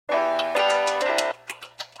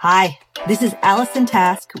Hi, this is Allison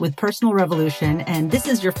Task with Personal Revolution, and this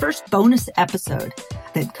is your first bonus episode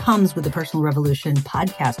that comes with the Personal Revolution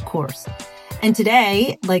podcast course. And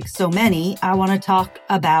today, like so many, I want to talk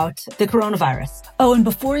about the coronavirus. Oh, and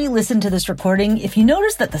before you listen to this recording, if you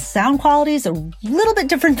notice that the sound quality is a little bit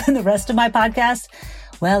different than the rest of my podcast,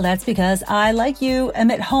 well, that's because I, like you, am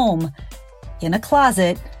at home in a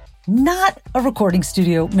closet, not a recording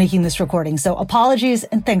studio making this recording. So apologies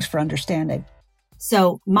and thanks for understanding.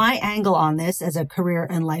 So my angle on this as a career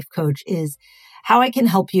and life coach is how I can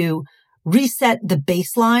help you reset the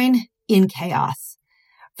baseline in chaos.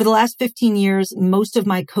 For the last 15 years, most of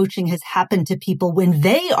my coaching has happened to people when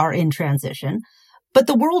they are in transition, but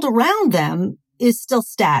the world around them is still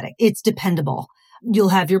static. It's dependable. You'll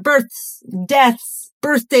have your births, deaths,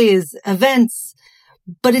 birthdays, events,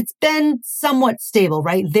 but it's been somewhat stable,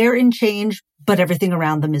 right? They're in change, but everything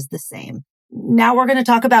around them is the same. Now we're going to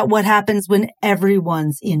talk about what happens when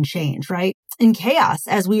everyone's in change, right? In chaos,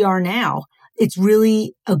 as we are now, it's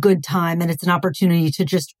really a good time and it's an opportunity to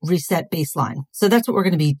just reset baseline. So that's what we're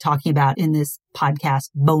going to be talking about in this podcast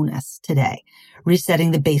bonus today,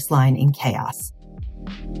 resetting the baseline in chaos.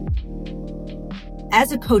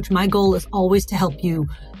 As a coach, my goal is always to help you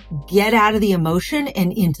get out of the emotion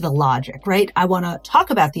and into the logic, right? I want to talk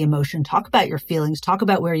about the emotion, talk about your feelings, talk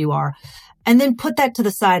about where you are, and then put that to the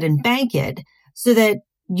side and bank it so that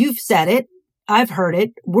you've said it, I've heard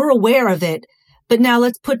it, we're aware of it, but now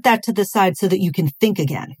let's put that to the side so that you can think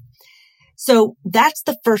again. So that's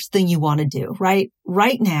the first thing you want to do, right?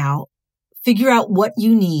 Right now, figure out what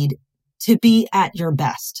you need to be at your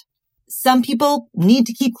best. Some people need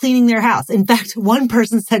to keep cleaning their house. In fact, one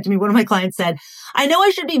person said to me, one of my clients said, I know I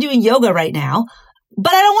should be doing yoga right now,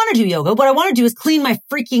 but I don't want to do yoga. What I want to do is clean my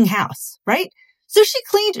freaking house, right? So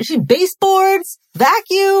she baseboards,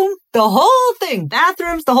 vacuum, the whole thing,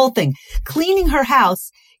 bathrooms, the whole thing. Cleaning her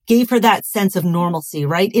house gave her that sense of normalcy,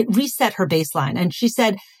 right? It reset her baseline. And she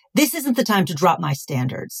said, this isn't the time to drop my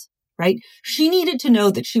standards, right? She needed to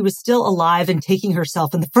know that she was still alive and taking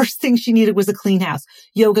herself. And the first thing she needed was a clean house.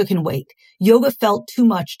 Yoga can wait. Yoga felt too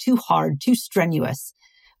much, too hard, too strenuous,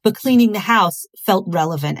 but cleaning the house felt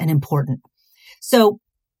relevant and important. So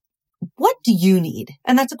what do you need?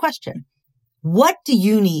 And that's a question. What do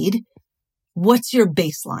you need? What's your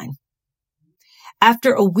baseline?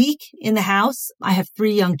 After a week in the house, I have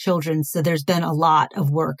 3 young children, so there's been a lot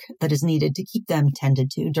of work that is needed to keep them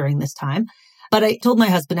tended to during this time. But I told my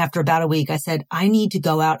husband after about a week, I said, I need to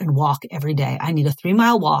go out and walk every day. I need a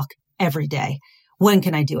 3-mile walk every day. When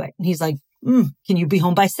can I do it? And he's like, can you be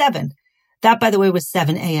home by 7? That, by the way, was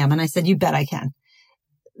 7 a.m. And I said, you bet I can.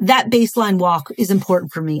 That baseline walk is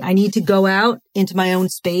important for me. I need to go out into my own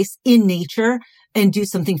space in nature and do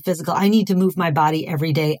something physical. I need to move my body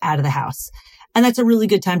every day out of the house. And that's a really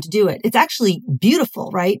good time to do it. It's actually beautiful,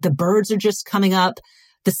 right? The birds are just coming up.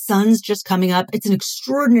 The sun's just coming up. It's an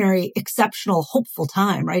extraordinary, exceptional, hopeful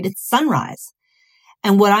time, right? It's sunrise.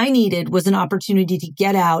 And what I needed was an opportunity to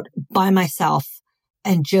get out by myself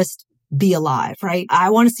and just be alive, right? I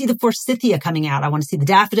want to see the forsythia coming out. I want to see the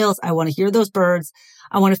daffodils. I want to hear those birds.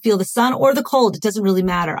 I want to feel the sun or the cold. It doesn't really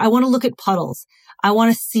matter. I want to look at puddles. I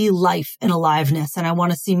want to see life and aliveness. And I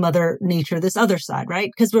want to see Mother Nature, this other side,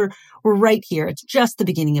 right? Because we're right here. It's just the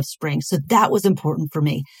beginning of spring. So that was important for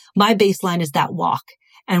me. My baseline is that walk.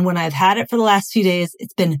 And when I've had it for the last few days,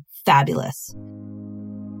 it's been fabulous.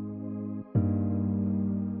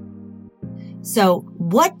 So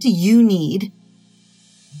what do you need?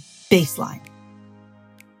 Baseline.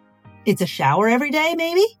 It's a shower every day,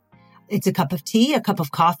 maybe. It's a cup of tea, a cup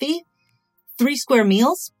of coffee, 3 square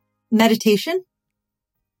meals, meditation.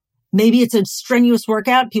 Maybe it's a strenuous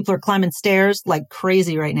workout. People are climbing stairs like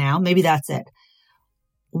crazy right now. Maybe that's it.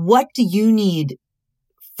 What do you need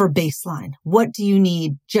for baseline? What do you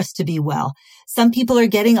need just to be well? Some people are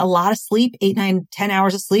getting a lot of sleep, 8, 9, 10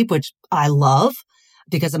 hours of sleep, which I love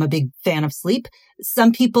because I'm a big fan of sleep.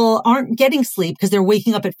 Some people aren't getting sleep because they're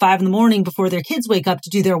waking up at 5 a.m. before their kids wake up to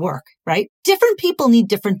do their work, right? Different people need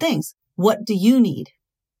different things. What do you need?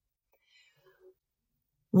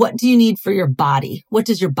 What do you need for your body? What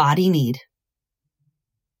does your body need?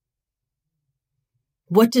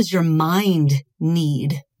 What does your mind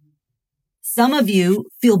need? Some of you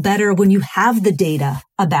feel better when you have the data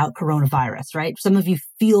about coronavirus, right? Some of you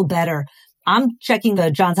feel better. I'm checking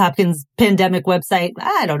the Johns Hopkins pandemic website,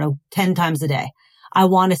 10 times a day. I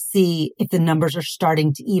want to see if the numbers are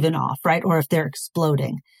starting to even off, right? Or if they're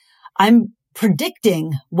exploding. I'm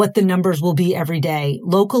predicting what the numbers will be every day,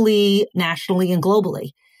 locally, nationally, and globally.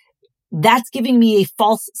 That's giving me a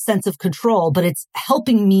false sense of control, but it's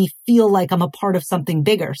helping me feel like I'm a part of something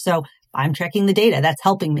bigger. So I'm checking the data. That's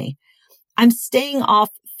helping me. I'm staying off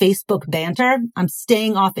Facebook banter. I'm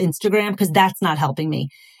staying off Instagram because that's not helping me.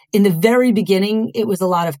 In the very beginning, it was a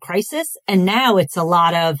lot of crisis. And now it's a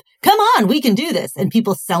lot of, come on, we can do this. And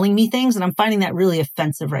people selling me things. And I'm finding that really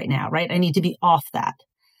offensive right now, right? I need to be off that.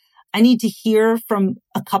 I need to hear from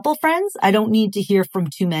a couple friends. I don't need to hear from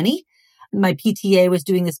too many. My PTA was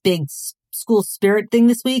doing this big school spirit thing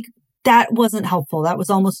this week. That wasn't helpful. That was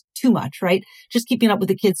almost too much, right? Just keeping up with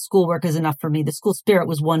the kids' schoolwork is enough for me. The school spirit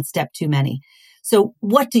was one step too many. So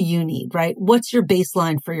what do you need, right? What's your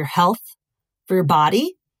baseline for your health, for your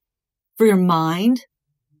body, for your mind,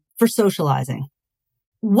 for socializing?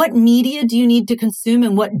 What media do you need to consume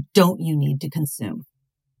and what don't you need to consume?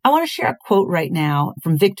 I want to share a quote right now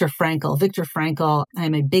from Viktor Frankl. Viktor Frankl,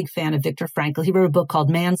 I'm a big fan of Viktor Frankl. He wrote a book called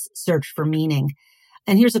Man's Search for Meaning.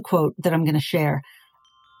 And here's a quote that I'm going to share.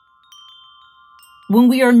 When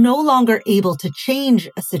we are no longer able to change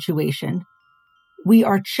a situation, we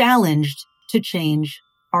are challenged to change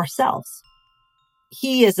ourselves.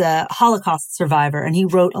 He is a Holocaust survivor, and he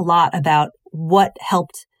wrote a lot about what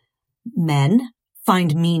helped men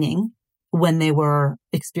find meaning when they were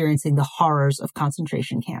experiencing the horrors of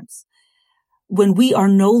concentration camps. When we are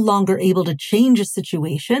no longer able to change a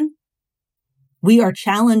situation, we are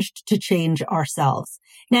challenged to change ourselves.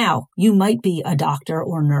 Now, you might be a doctor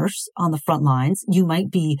or nurse on the front lines. You might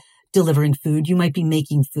be delivering food. You might be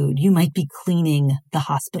making food. You might be cleaning the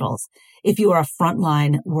hospitals. If you are a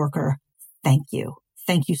frontline worker, thank you.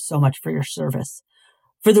 Thank you so much for your service.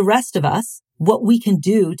 For the rest of us, what we can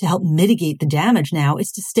do to help mitigate the damage now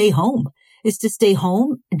is to stay home,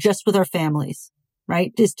 just with our families,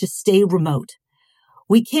 right? Is to stay remote.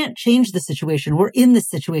 We can't change the situation. We're in this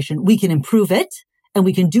situation. We can improve it and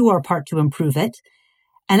we can do our part to improve it.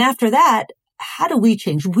 And after that, how do we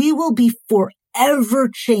change? We will be forever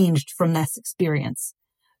changed from this experience.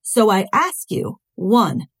 So I ask you,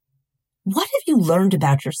 1, what have you learned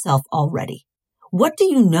about yourself already? What do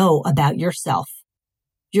you know about yourself,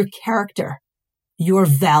 your character, your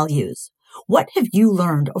values? What have you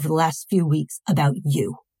learned over the last few weeks about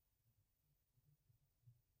you?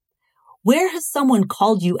 Where has someone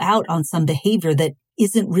called you out on some behavior that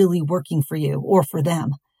isn't really working for you or for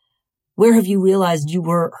them? Where have you realized you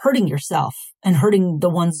were hurting yourself and hurting the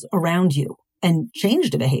ones around you and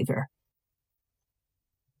changed a behavior?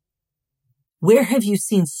 Where have you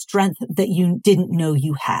seen strength that you didn't know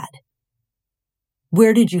you had?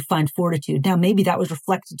 Where did you find fortitude? Now, maybe that was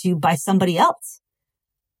reflected to you by somebody else.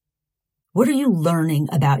 What are you learning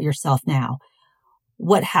about yourself now?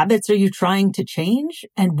 What habits are you trying to change?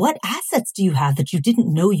 And what assets do you have that you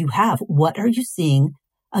didn't know you have? What are you seeing,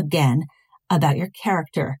 again, about your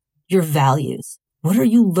character, your values? What are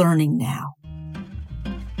you learning now?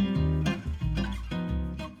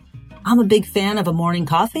 I'm a big fan of a morning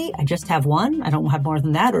coffee. I just have one. I don't have more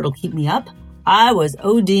than that or it'll keep me up. I was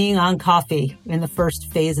ODing on coffee in the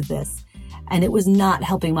first phase of this, and it was not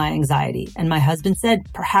helping my anxiety. And my husband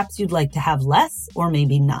said, perhaps you'd like to have less or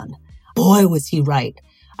maybe none. Boy, was he right.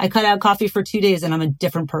 I cut out coffee for 2 days and I'm a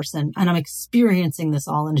different person and I'm experiencing this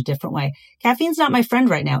all in a different way. Caffeine's not my friend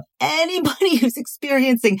right now. Anybody who's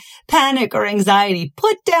experiencing panic or anxiety,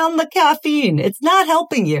 put down the caffeine. It's not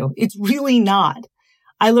helping you. It's really not.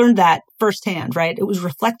 I learned that firsthand, right? It was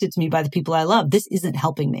reflected to me by the people I love. This isn't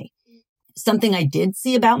helping me. Something I did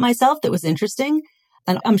see about myself that was interesting,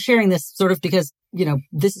 and I'm sharing this sort of because,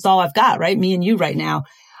 this is all I've got, right? Me and you right now.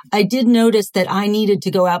 I did notice that I needed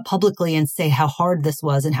to go out publicly and say how hard this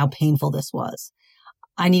was and how painful this was.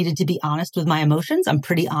 I needed to be honest with my emotions. I'm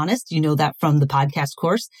pretty honest. You know that from the podcast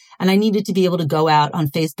course. And I needed to be able to go out on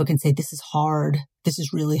Facebook and say, this is hard. This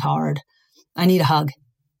is really hard. I need a hug.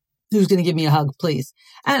 Who's going to give me a hug, please?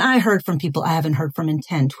 And I heard from people I haven't heard from in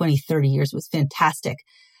 10, 20, 30 years. It was fantastic.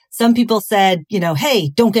 Some people said, hey,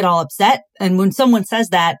 don't get all upset. And when someone says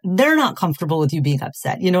that, they're not comfortable with you being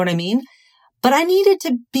upset. You know what I mean? But I needed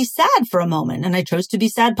to be sad for a moment, and I chose to be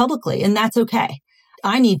sad publicly, and that's okay.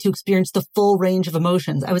 I need to experience the full range of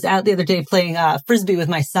emotions. I was out the other day playing Frisbee with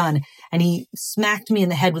my son, and he smacked me in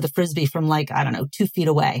the head with a Frisbee from 2 feet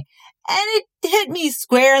away. And it hit me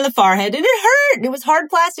square in the forehead, and it hurt. It was hard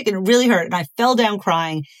plastic, and it really hurt. And I fell down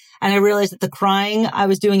crying, and I realized that the crying I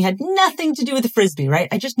was doing had nothing to do with the Frisbee, right?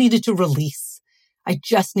 I just needed to release.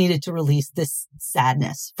 This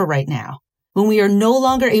sadness for right now. When we are no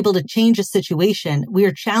longer able to change a situation, we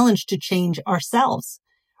are challenged to change ourselves,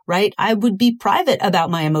 right? I would be private about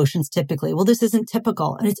my emotions typically. Well, this isn't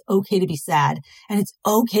typical, and it's okay to be sad, and it's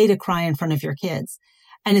okay to cry in front of your kids.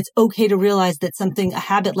 And it's okay to realize that a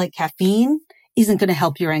habit like caffeine isn't going to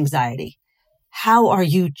help your anxiety. How are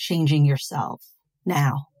you changing yourself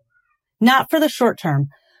now? Not for the short term,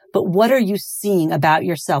 but what are you seeing about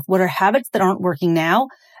yourself? What are habits that aren't working now?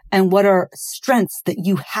 and what are strengths that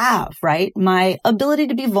you have, right? My ability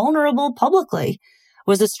to be vulnerable publicly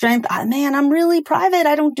was a strength. Man, I'm really private.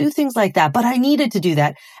 I don't do things like that, but I needed to do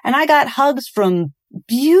that. And I got hugs from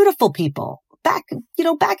beautiful people back in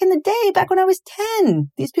the day, back when I was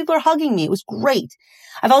 10. These people are hugging me. It was great.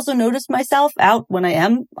 I've also noticed myself out when I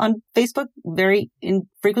am on Facebook very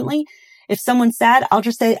infrequently. If someone's sad, I'll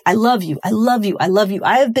just say, I love you. I love you. I love you.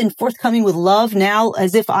 I have been forthcoming with love now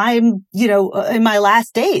as if I'm, in my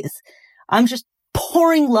last days. I'm just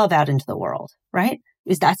pouring love out into the world, right?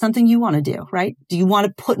 Is that something you want to do, right? Do you want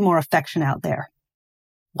to put more affection out there?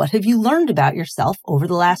 What have you learned about yourself over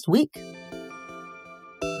the last week?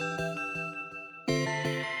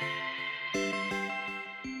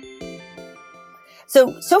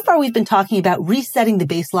 So far we've been talking about resetting the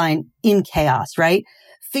baseline in chaos, right?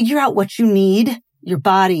 Figure out what you need, your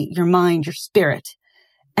body, your mind, your spirit,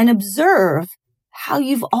 and observe how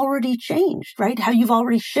you've already changed, right? How you've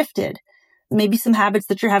already shifted. Maybe some habits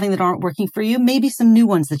that you're having that aren't working for you, maybe some new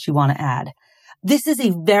ones that you want to add. This is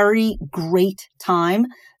a very great time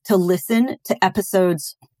to listen to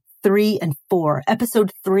episodes 3 and 4.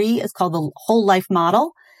 Episode 3 is called the Whole Life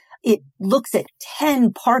Model. It looks at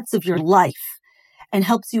 10 parts of your life and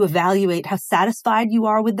helps you evaluate how satisfied you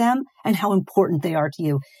are with them and how important they are to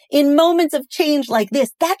you. In moments of change like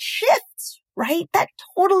this, that shifts, right? That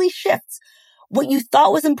totally shifts. What you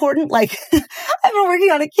thought was important, like I've been working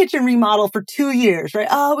on a kitchen remodel for 2 years, right?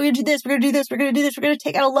 Oh, we're going to do this. We're going to do this. We're going to do this. We're going to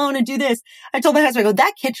take out a loan and do this. I told my husband, I go,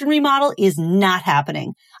 that kitchen remodel is not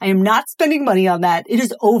happening. I am not spending money on that. It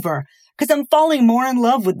is over. Because I'm falling more in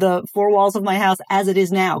love with the 4 walls of my house as it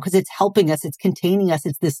is now, because it's helping us, it's containing us,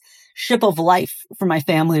 it's this ship of life for my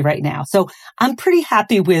family right now. So I'm pretty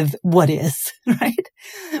happy with what is, right?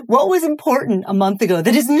 What was important a month ago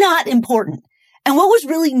that is not important? And what was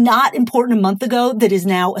really not important a month ago that is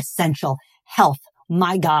now essential? Health.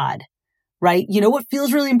 My God, right? You know what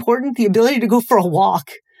feels really important? The ability to go for a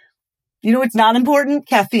walk. You know what's not important?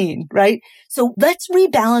 Caffeine, right? So let's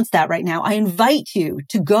rebalance that right now. I invite you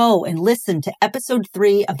to go and listen to episode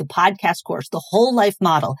 3 of the podcast course, The Whole Life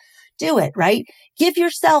Model. Do it, right? Give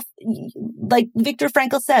yourself, like Viktor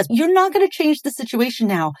Frankl says, you're not going to change the situation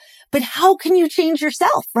now, but how can you change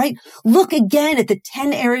yourself, right? Look again at the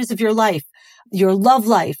 10 areas of your life, your love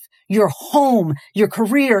life, your home, your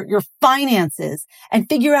career, your finances, and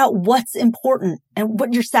figure out what's important and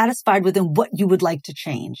what you're satisfied with and what you would like to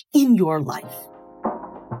change in your life.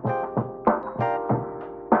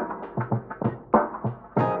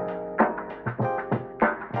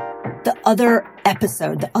 The other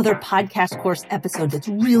podcast course episode that's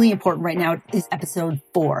really important right now is episode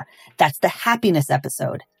 4. That's the happiness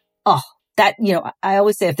episode. I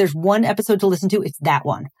always say if there's one episode to listen to, it's that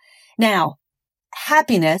one. Now,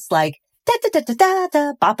 happiness, like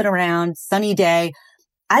bopping around, sunny day.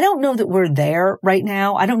 I don't know that we're there right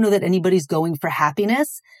now. I don't know that anybody's going for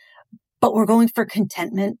happiness, but we're going for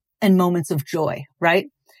contentment and moments of joy, right?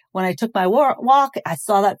 When I took my walk, I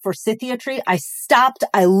saw that forsythia tree. I stopped.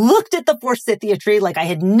 I looked at the forsythia tree like I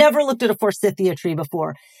had never looked at a forsythia tree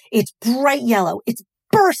before. It's bright yellow. It's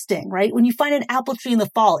bursting, right? When you find an apple tree in the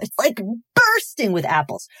fall, it's like bursting with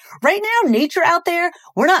apples. Right now, nature out there,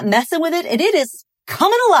 we're not messing with it, and it is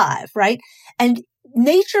coming alive, right? And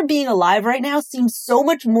nature being alive right now seems so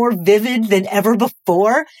much more vivid than ever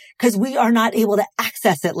before because we are not able to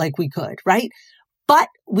access it like we could, right? But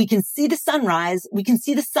we can see the sunrise, we can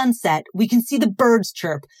see the sunset, we can see the birds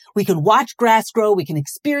chirp, we can watch grass grow, we can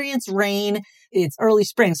experience rain. It's early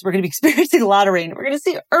spring, so we're going to be experiencing a lot of rain. We're going to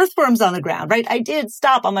see earthworms on the ground, right? I did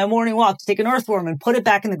stop on my morning walk to take an earthworm and put it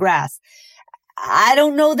back in the grass. I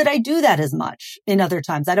don't know that I do that as much in other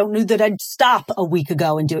times. I don't know that I'd stop a week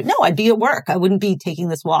ago and do it. No, I'd be at work. I wouldn't be taking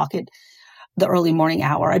this walk at the early morning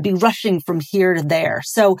hour. I'd be rushing from here to there.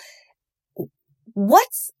 So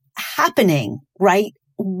what's happening, right?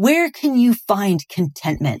 Where can you find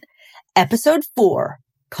contentment? Episode 4,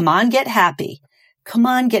 come on, get happy. Come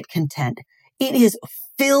on, get content. It is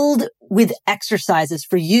filled with exercises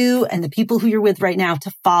for you and the people who you're with right now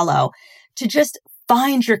to follow, to just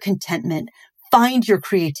find your contentment, find your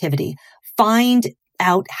creativity, find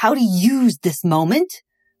out how to use this moment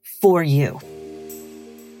for you.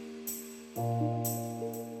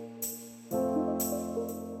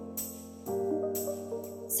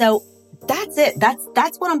 So that's it.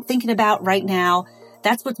 That's what I'm thinking about right now.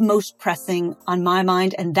 That's what's most pressing on my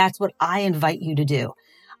mind. And that's what I invite you to do.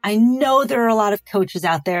 I know there are a lot of coaches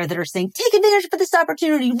out there that are saying, take advantage of this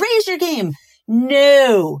opportunity, raise your game.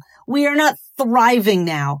 No, we are not thriving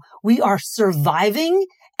now. We are surviving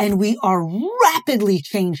and we are rapidly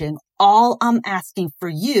changing. All I'm asking for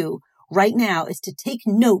you right now is to take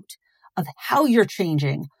note of how you're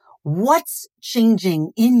changing, What's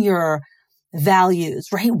changing in your values,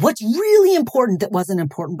 right? What's really important that wasn't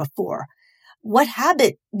important before? What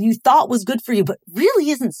habit you thought was good for you, but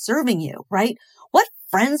really isn't serving you, right? What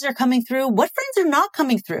friends are coming through? What friends are not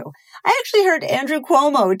coming through? I actually heard Andrew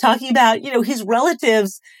Cuomo talking about, his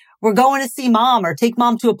relatives were going to see mom or take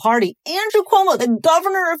mom to a party. Andrew Cuomo, the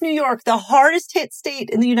governor of New York, the hardest hit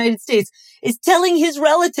state in the United States, is telling his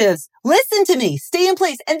relatives, listen to me, stay in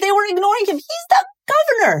place. And they were ignoring him. He's the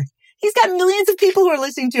governor. He's got millions of people who are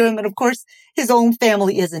listening to him. And of course, his own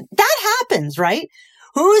family isn't. That happens, right?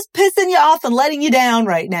 Who's pissing you off and letting you down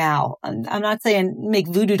right now? I'm not saying make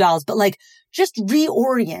voodoo dolls, but just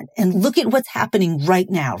reorient and look at what's happening right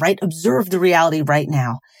now, right? Observe the reality right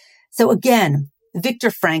now. So again, Viktor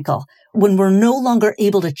Frankl, when we're no longer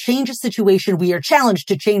able to change a situation, we are challenged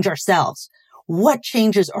to change ourselves. What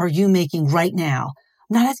changes are you making right now?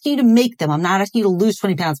 I'm not asking you to make them. I'm not asking you to lose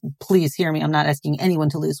 20 pounds. Please hear me. I'm not asking anyone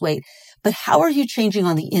to lose weight. But how are you changing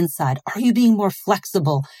on the inside? Are you being more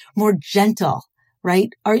flexible, more gentle, right?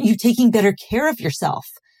 Are you taking better care of yourself?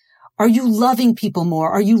 Are you loving people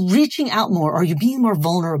more? Are you reaching out more? Are you being more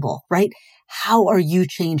vulnerable, right? How are you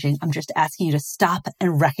changing? I'm just asking you to stop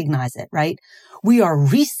and recognize it, right? We are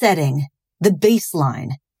resetting the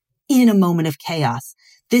baseline in a moment of chaos.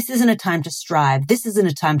 This isn't a time to strive. This isn't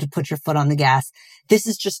a time to put your foot on the gas. This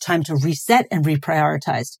is just time to reset and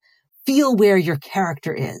reprioritize. Feel where your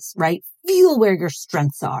character is, right? Feel where your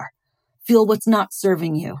strengths are. Feel what's not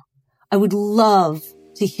serving you. I would love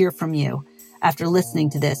to hear from you after listening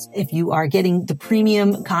to this. If you are getting the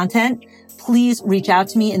premium content, please reach out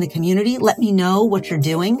to me in the community. Let me know what you're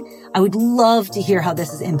doing. I would love to hear how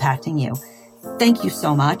this is impacting you. Thank you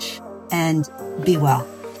so much and be well.